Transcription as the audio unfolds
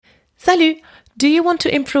Salut! Do you want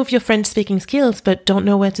to improve your French speaking skills but don't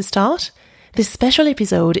know where to start? This special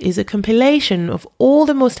episode is a compilation of all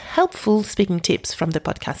the most helpful speaking tips from the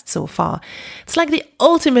podcast so far. It's like the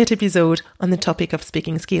ultimate episode on the topic of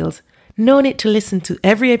speaking skills. No need to listen to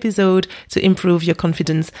every episode to improve your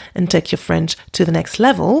confidence and take your French to the next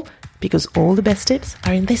level, because all the best tips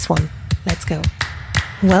are in this one. Let's go.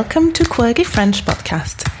 Welcome to Quirky French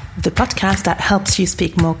Podcast, the podcast that helps you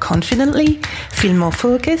speak more confidently, feel more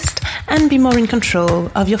focused, and be more in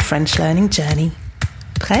control of your French learning journey.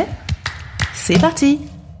 Prêt? C'est parti!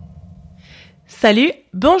 Salut,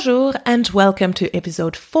 bonjour, and welcome to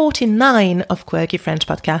episode 49 of Quirky French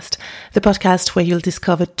Podcast, the podcast where you'll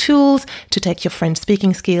discover tools to take your French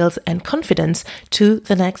speaking skills and confidence to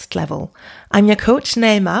the next level. I'm your coach,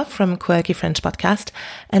 Naima, from Quirky French Podcast,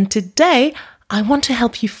 and today I want to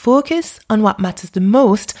help you focus on what matters the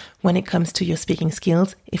most when it comes to your speaking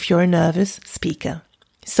skills if you're a nervous speaker.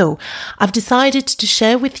 So, I've decided to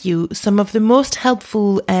share with you some of the most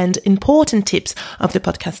helpful and important tips of the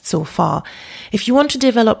podcast so far. If you want to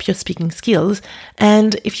develop your speaking skills,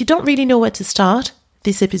 and if you don't really know where to start,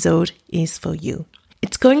 this episode is for you.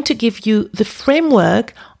 It's going to give you the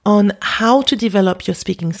framework on how to develop your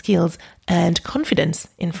speaking skills and confidence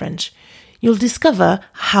in French. You'll discover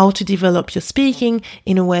how to develop your speaking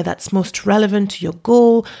in a way that's most relevant to your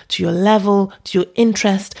goal, to your level, to your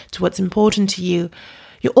interest, to what's important to you.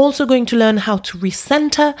 You're also going to learn how to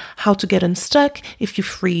recenter, how to get unstuck if you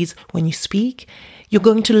freeze when you speak. You're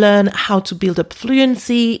going to learn how to build up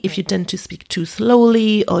fluency if you tend to speak too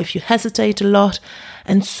slowly or if you hesitate a lot,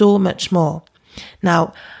 and so much more.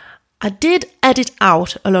 Now, I did edit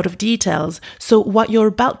out a lot of details, so what you're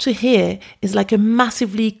about to hear is like a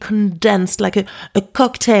massively condensed, like a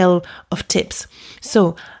cocktail of tips.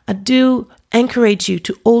 So I do encourage you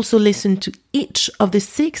to also listen to each of the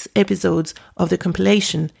 6 episodes of the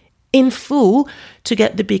compilation in full to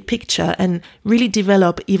get the big picture and really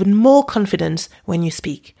develop even more confidence when you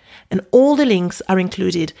speak. And all the links are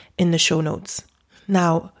included in the show notes.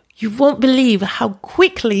 Now, you won't believe how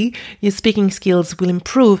quickly your speaking skills will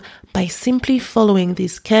improve by simply following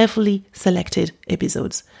these carefully selected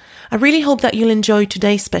episodes. I really hope that you'll enjoy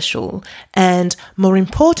today's special, and more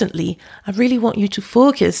importantly, I really want you to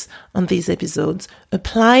focus on these episodes,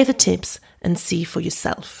 apply the tips, and see for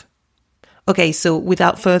yourself. Okay, so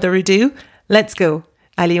without further ado, let's go.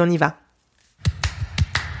 Allez, on y va.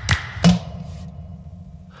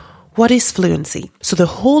 What is fluency? So the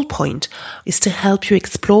whole point is to help you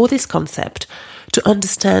explore this concept, to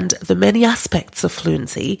understand the many aspects of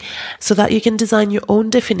fluency so that you can design your own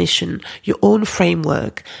definition, your own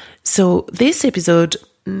framework. So this episode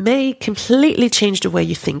may completely change the way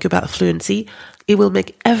you think about fluency. It will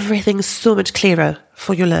make everything so much clearer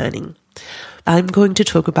for your learning. I'm going to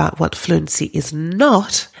talk about what fluency is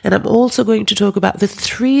not, and I'm also going to talk about the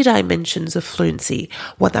 3 dimensions of fluency,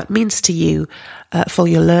 what that means to you for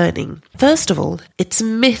your learning. First of all, it's a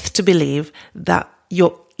myth to believe that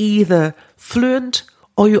you're either fluent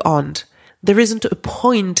or you aren't. There isn't a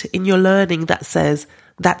point in your learning that says,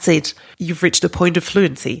 that's it, you've reached a point of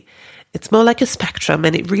fluency. It's more like a spectrum,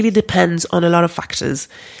 and it really depends on a lot of factors.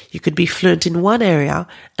 You could be fluent in one area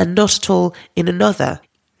and not at all in another.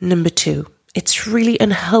 Number 2. It's really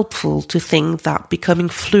unhelpful to think that becoming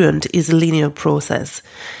fluent is a linear process,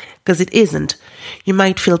 because it isn't. You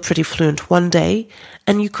might feel pretty fluent one day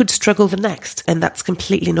and you could struggle the next, and that's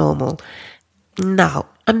completely normal. Now,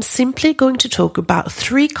 I'm simply going to talk about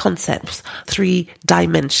 3 concepts, 3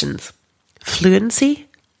 dimensions: fluency,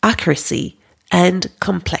 accuracy, and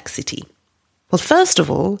complexity. Well, first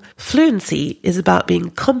of all, fluency is about being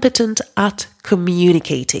competent at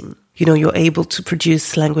communicating. You're able to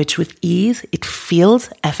produce language with ease. It feels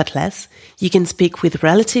effortless. You can speak with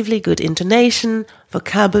relatively good intonation,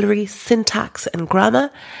 vocabulary, syntax, and grammar.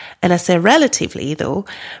 And I say relatively, though,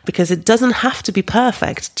 because it doesn't have to be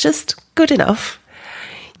perfect, just good enough.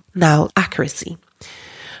 Now, accuracy.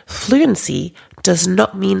 Fluency does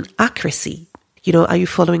not mean accuracy. Are you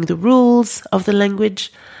following the rules of the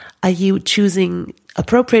language? Are you choosing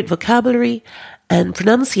appropriate vocabulary and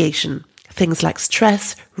pronunciation? Things like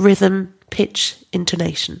stress, rhythm, pitch,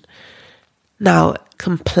 intonation. Now,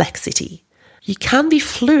 complexity. You can be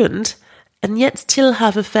fluent and yet still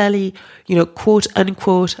have a fairly, quote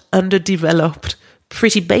unquote, underdeveloped,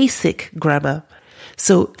 pretty basic grammar.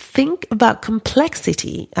 So think about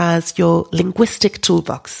complexity as your linguistic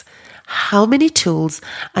toolbox. How many tools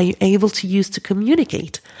are you able to use to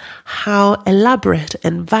communicate? How elaborate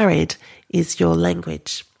and varied is your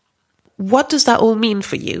language? What does that all mean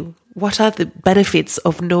for you? What are the benefits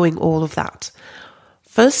of knowing all of that?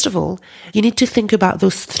 First of all, you need to think about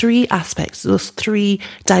those three aspects, those three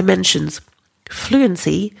dimensions.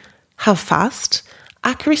 Fluency, how fast,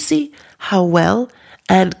 accuracy, how well,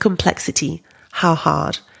 and complexity, how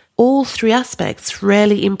hard. All three aspects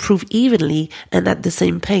rarely improve evenly and at the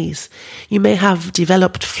same pace. You may have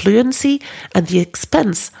developed fluency at the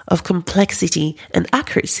expense of complexity and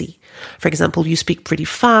accuracy. For example, you speak pretty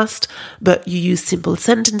fast, but you use simple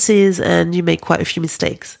sentences and you make quite a few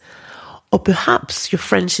mistakes. Or perhaps your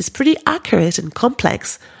French is pretty accurate and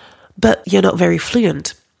complex, but you're not very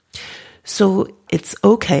fluent. So it's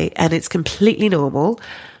okay and it's completely normal,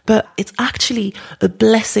 but it's actually a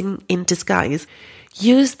blessing in disguise.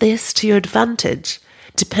 Use this to your advantage.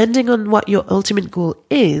 Depending on what your ultimate goal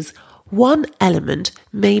is, one element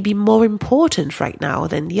may be more important right now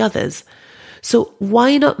than the others. So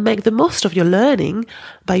why not make the most of your learning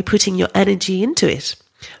by putting your energy into it?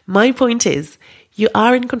 My point is, you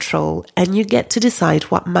are in control and you get to decide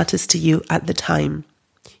what matters to you at the time.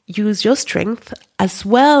 Use your strength as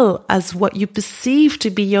well as what you perceive to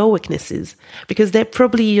be your weaknesses, because they're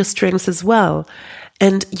probably your strengths as well.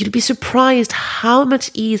 And you'll be surprised how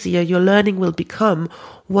much easier your learning will become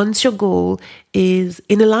once your goal is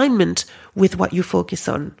in alignment with what you focus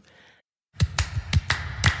on.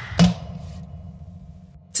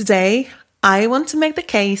 Today, I want to make the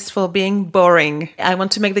case for being boring. I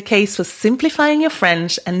want to make the case for simplifying your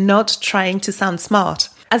French and not trying to sound smart.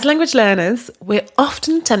 As language learners, we're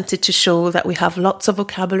often tempted to show that we have lots of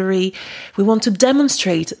vocabulary. We want to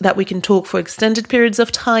demonstrate that we can talk for extended periods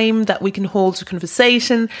of time, that we can hold a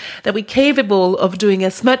conversation, that we're capable of doing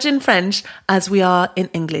as much in French as we are in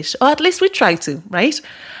English. Or at least we try to, right?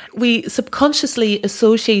 We subconsciously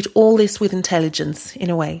associate all this with intelligence in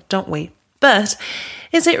a way, don't we? But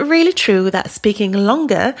is it really true that speaking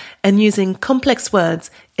longer and using complex words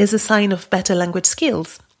is a sign of better language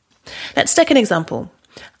skills? Let's take an example.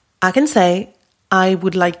 I can say, I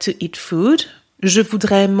would like to eat food. Je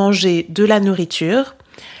voudrais manger de la nourriture.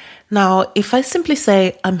 Now, if I simply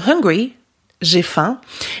say, I'm hungry, j'ai faim,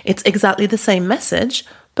 it's exactly the same message,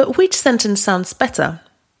 but which sentence sounds better?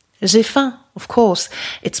 J'ai faim, of course.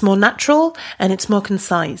 It's more natural and it's more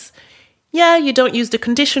concise. Yeah, you don't use the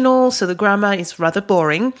conditional, so the grammar is rather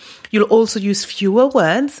boring. You'll also use fewer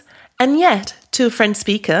words. And yet, to a French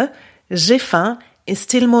speaker, j'ai faim is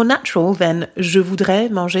still more natural than je voudrais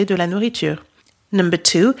manger de la nourriture. Number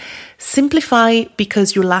 2, simplify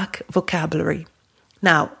because you lack vocabulary.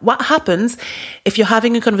 Now, what happens if you're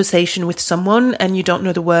having a conversation with someone and you don't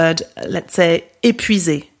know the word, let's say,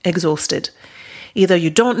 épuisé, exhausted? Either you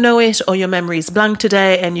don't know it or your memory is blank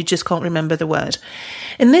today and you just can't remember the word.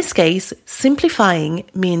 In this case, simplifying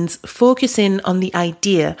means focusing on the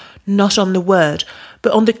idea, not on the word,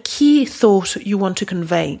 but on the key thought you want to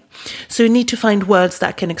convey. So you need to find words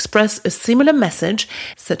that can express a similar message,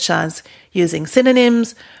 such as using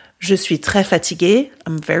synonyms, je suis très fatigué,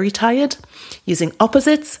 I'm very tired, using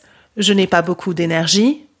opposites, je n'ai pas beaucoup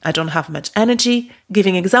d'énergie, I don't have much energy,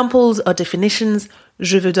 giving examples or definitions,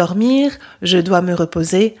 je veux dormir, je dois me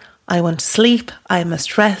reposer, I want to sleep, I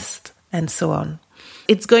must rest, and so on.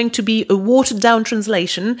 It's going to be a watered-down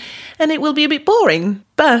translation, and it will be a bit boring,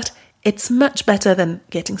 but it's much better than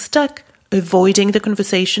getting stuck, avoiding the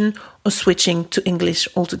conversation, or switching to English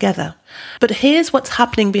altogether. But here's what's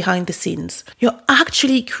happening behind the scenes. You're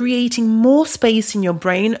actually creating more space in your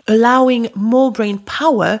brain, allowing more brain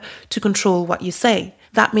power to control what you say.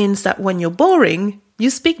 That means that when you're boring, you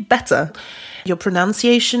speak better. Your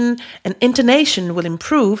pronunciation and intonation will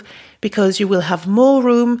improve because you will have more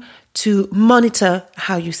room to monitor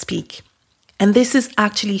how you speak. And this is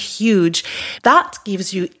actually huge. That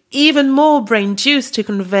gives you even more brain juice to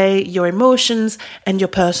convey your emotions and your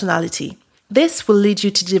personality. This will lead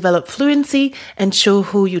you to develop fluency and show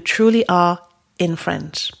who you truly are in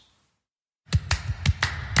French.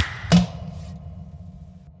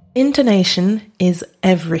 Intonation is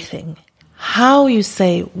everything. How you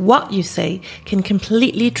say what you say can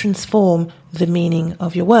completely transform the meaning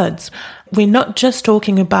of your words. We're not just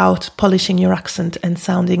talking about polishing your accent and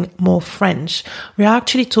sounding more French. We're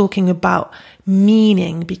actually talking about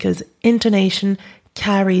meaning, because intonation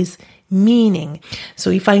carries meaning. So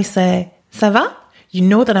if I say, ça va? You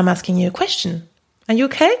know that I'm asking you a question. Are you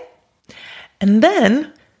okay? And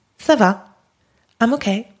then, ça va? I'm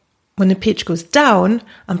okay. When the pitch goes down,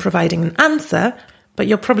 I'm providing an answer, but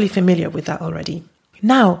you're probably familiar with that already.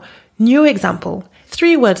 Now, new example.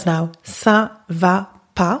 3 words now. Ça va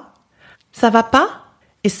pas. Ça va pas?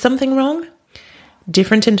 Is something wrong?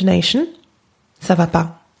 Different intonation. Ça va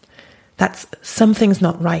pas. That's something's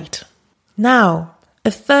not right. Now, a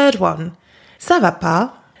 3rd one. Ça va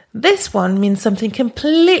pas? This one means something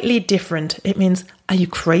completely different. It means, are you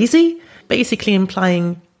crazy? Basically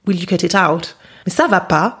implying, will you cut it out? Mais ça va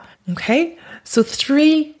pas. Okay? So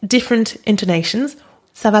 3 different intonations.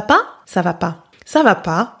 Ça va pas? Ça va pas. Ça va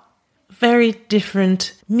pas. Very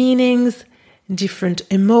different meanings, different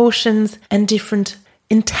emotions, and different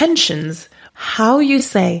intentions. How you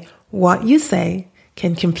say what you say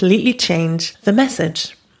can completely change the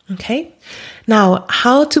message. Okay? Now,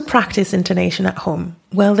 how to practice intonation at home?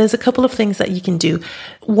 Well, there's a couple of things that you can do.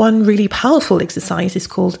 One really powerful exercise is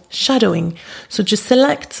called shadowing. So just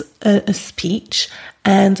select a speech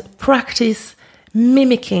and practice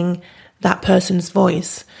mimicking that person's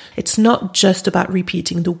voice. It's not just about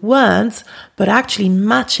repeating the words, but actually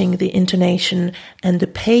matching the intonation and the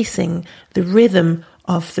pacing, the rhythm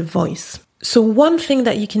of the voice. So one thing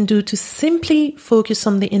that you can do to simply focus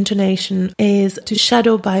on the intonation is to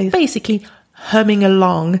shadow by basically humming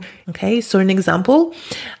along. Okay, so an example,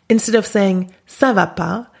 instead of saying ça va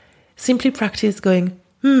pas, simply practice going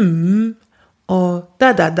or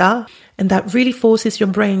da da da, and that really forces your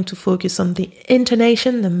brain to focus on the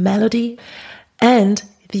intonation, the melody, and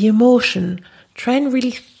the emotion. Try and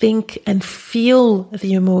really think and feel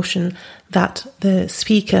the emotion that the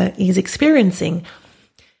speaker is experiencing.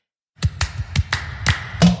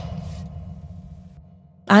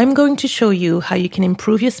 I'm going to show you how you can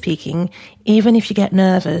improve your speaking, even if you get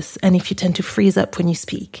nervous and if you tend to freeze up when you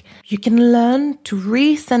speak. You can learn to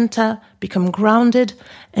recenter, become grounded,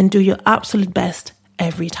 and do your absolute best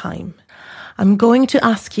every time. I'm going to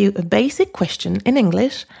ask you a basic question in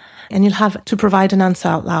English, and you'll have to provide an answer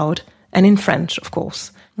out loud, and in French, of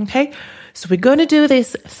course. Okay? So we're going to do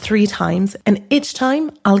this 3 times, and each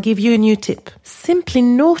time I'll give you a new tip. Simply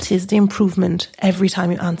notice the improvement every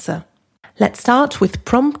time you answer. Let's start with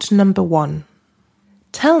prompt number 1.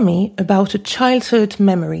 Tell me about a childhood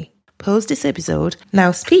memory. Pause this episode.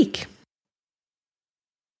 Now speak.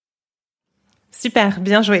 Super,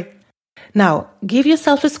 bien joué. Now, give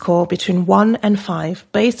yourself a score between 1 and 5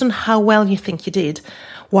 based on how well you think you did,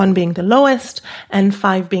 1 being the lowest and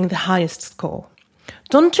 5 being the highest score.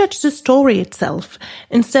 Don't judge the story itself.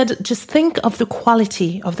 Instead, just think of the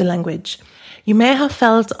quality of the language. You may have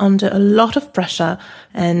felt under a lot of pressure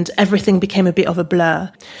and everything became a bit of a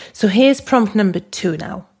blur. So here's prompt number 2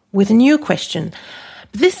 now, with a new question.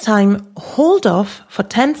 This time, hold off for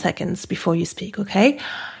 10 seconds before you speak, okay?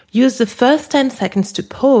 Use the first 10 seconds to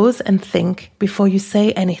pause and think before you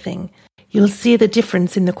say anything. You'll see the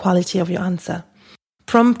difference in the quality of your answer.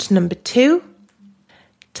 Prompt number 2.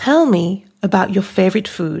 Tell me about your favorite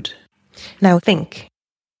food. Now think.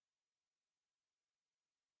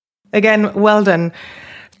 Again, well done.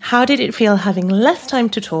 How did it feel having less time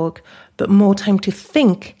to talk, but more time to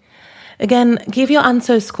think? Again, give your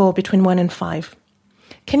answer a score between 1 and 5.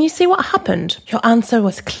 Can you see what happened? Your answer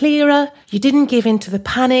was clearer, you didn't give in to the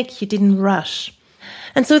panic, you didn't rush.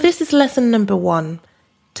 And so this is lesson number 1.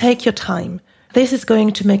 Take your time. This is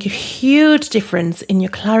going to make a huge difference in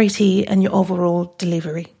your clarity and your overall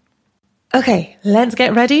delivery. Okay, let's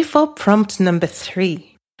get ready for prompt number 3.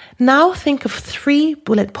 Now think of 3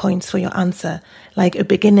 bullet points for your answer, like a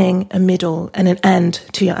beginning, a middle, and an end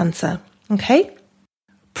to your answer. Okay?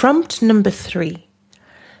 Prompt number 3.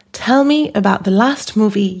 Tell me about the last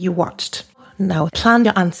movie you watched. Now plan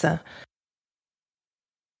your answer.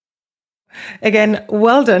 Again,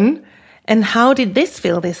 well done. And how did this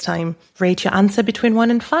feel this time? Rate your answer between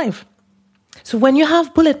 1 and 5. So when you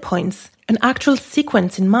have bullet points, an actual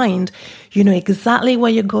sequence in mind, you know exactly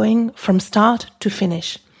where you're going from start to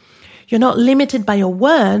finish. You're not limited by your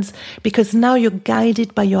words because now you're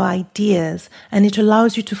guided by your ideas, and it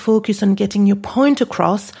allows you to focus on getting your point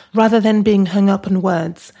across rather than being hung up on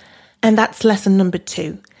words. And that's lesson number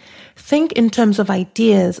 2. Think in terms of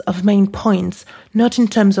ideas, of main points, not in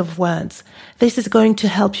terms of words. This is going to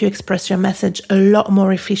help you express your message a lot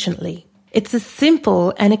more efficiently. It's a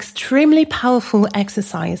simple and extremely powerful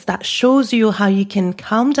exercise that shows you how you can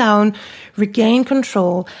calm down, regain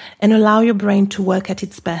control, and allow your brain to work at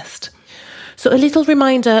its best. So a little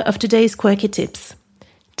reminder of today's quirky tips.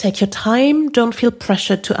 Take your time, don't feel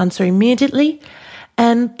pressured to answer immediately,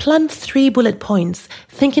 and plan 3 bullet points.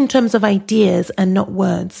 Think in terms of ideas and not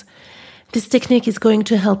words. This technique is going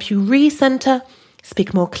to help you recenter,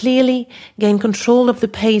 speak more clearly, gain control of the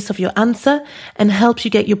pace of your answer, and help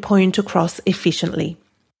you get your point across efficiently.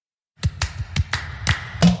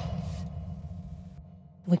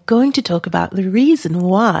 We're going to talk about the reason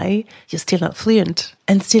why you're still not fluent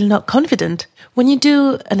and still not confident. When you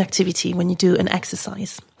do an activity, when you do an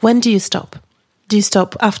exercise, when do you stop? Do you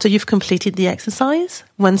stop after you've completed the exercise,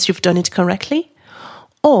 once you've done it correctly?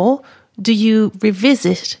 Or do you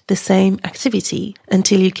revisit the same activity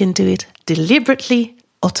until you can do it deliberately,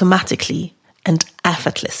 automatically, and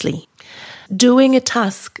effortlessly. Doing a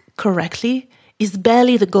task correctly is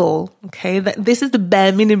barely the goal, okay? This is the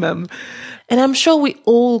bare minimum. And I'm sure we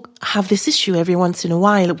all have this issue every once in a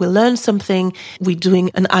while. We learn something, we're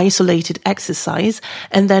doing an isolated exercise,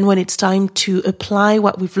 and then when it's time to apply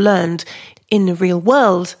what we've learned in the real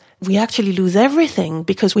world, we actually lose everything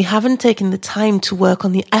because we haven't taken the time to work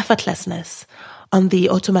on the effortlessness, on the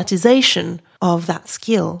automatization of that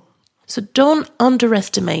skill. So don't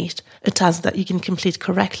underestimate a task that you can complete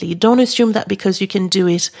correctly. Don't assume that because you can do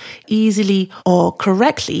it easily or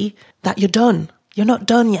correctly that you're done. You're not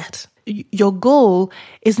done yet. Your goal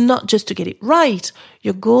is not just to get it right.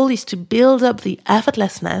 Your goal is to build up the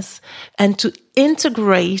effortlessness and to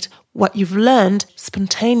integrate what you've learned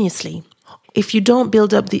spontaneously. If you don't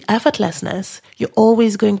build up the effortlessness, you're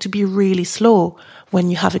always going to be really slow when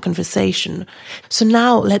you have a conversation. So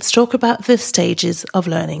now let's talk about the stages of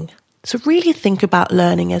learning. So really think about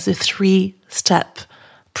learning as a 3-step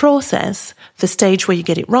process. The stage where you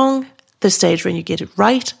get it wrong, the stage when you get it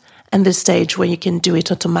right, and the stage where you can do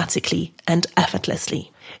it automatically and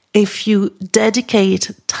effortlessly. If you dedicate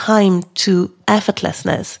time to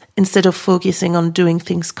effortlessness instead of focusing on doing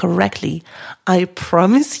things correctly, I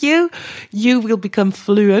promise you, you will become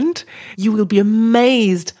fluent. You will be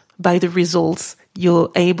amazed by the results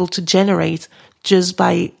you're able to generate just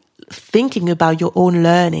by thinking about your own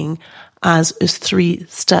learning as a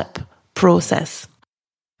 3-step process.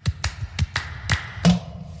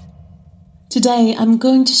 Today, I'm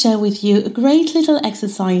going to share with you a great little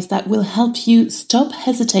exercise that will help you stop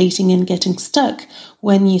hesitating and getting stuck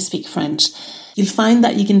when you speak French. You'll find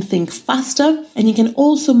that you can think faster and you can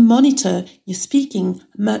also monitor your speaking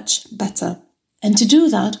much better. And to do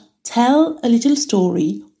that, tell a little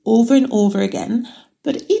story over and over again,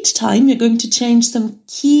 but each time you're going to change some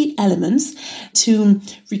key elements to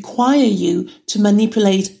require you to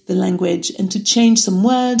manipulate the language and to change some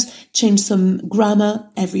words, change some grammar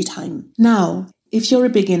every time. Now, if you're a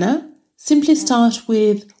beginner, simply start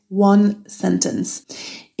with 1 sentence.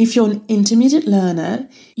 If you're an intermediate learner,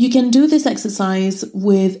 you can do this exercise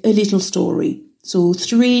with a little story. So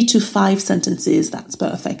 3 to 5 sentences, that's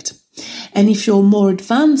perfect. And if you're a more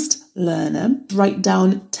advanced learner, write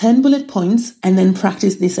down 10 bullet points and then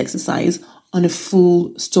practice this exercise on a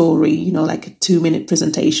full story, like a 2-minute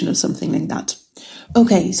presentation or something like that.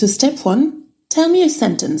 Okay, so step 1, tell me a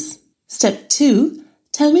sentence. Step 2,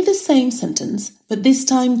 tell me the same sentence, but this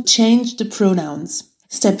time change the pronouns.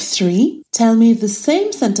 Step 3, tell me the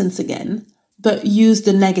same sentence again, but use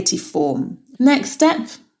the negative form. Next step,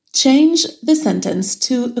 change the sentence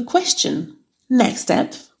to a question. Next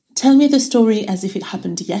step, tell me the story as if it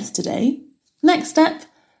happened yesterday. Next step,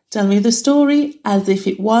 tell me the story as if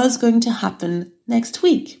it was going to happen next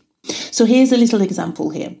week. So here's a little example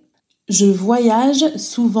here. Je voyage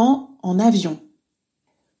souvent en avion.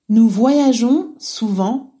 Nous voyageons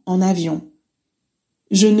souvent en avion.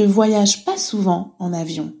 Je ne voyage pas souvent en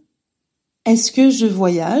avion. Est-ce que je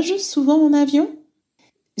voyage souvent en avion?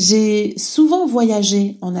 J'ai souvent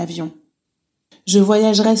voyagé en avion. Je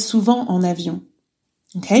voyagerai souvent en avion.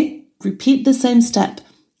 Okay, repeat the same step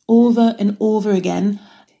over and over again.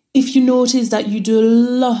 If you notice that you do a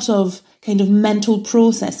lot of kind of mental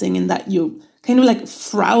processing and that you're kind of like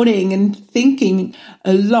frowning and thinking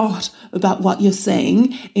a lot about what you're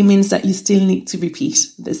saying, it means that you still need to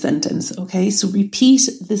repeat the sentence. Okay, so repeat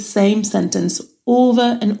the same sentence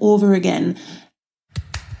over and over again.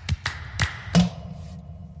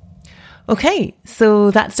 Okay,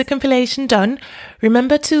 so that's the compilation done.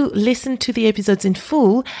 Remember to listen to the episodes in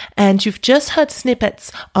full, and you've just heard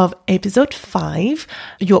snippets of episode 5,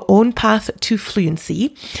 Your Own Path to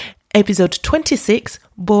Fluency, episode 26,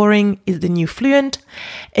 Boring is the New Fluent,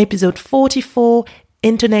 episode 44,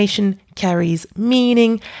 Intonation Carries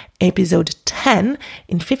Meaning, episode 10,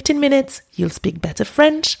 In 15 Minutes, You'll Speak Better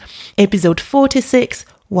French, episode 46,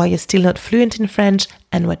 Why You're Still Not Fluent in French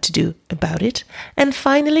and What to Do About It. And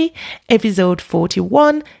finally, episode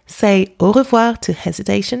 41, Say au revoir to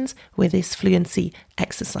hesitations with this fluency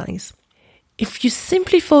exercise. If you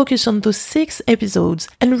simply focus on those 6 episodes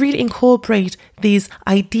and really incorporate these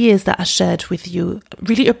ideas that are shared with you,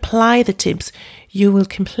 really apply the tips, you will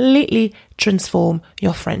completely transform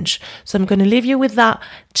your French. So I'm going to leave you with that.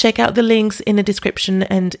 Check out the links in the description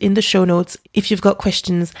and in the show notes. If you've got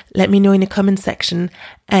questions, let me know in the comment section,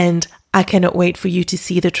 and I cannot wait for you to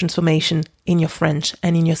see the transformation in your French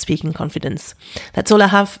and in your speaking confidence. That's all I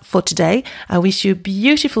have for today. I wish you a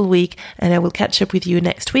beautiful week, and I will catch up with you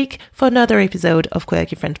next week for another episode of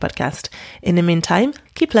Quirky French Podcast. In the meantime,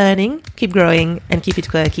 keep learning, keep growing, and keep it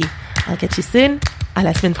quirky. I'll catch you soon. À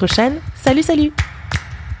la semaine prochaine. Salut, salut!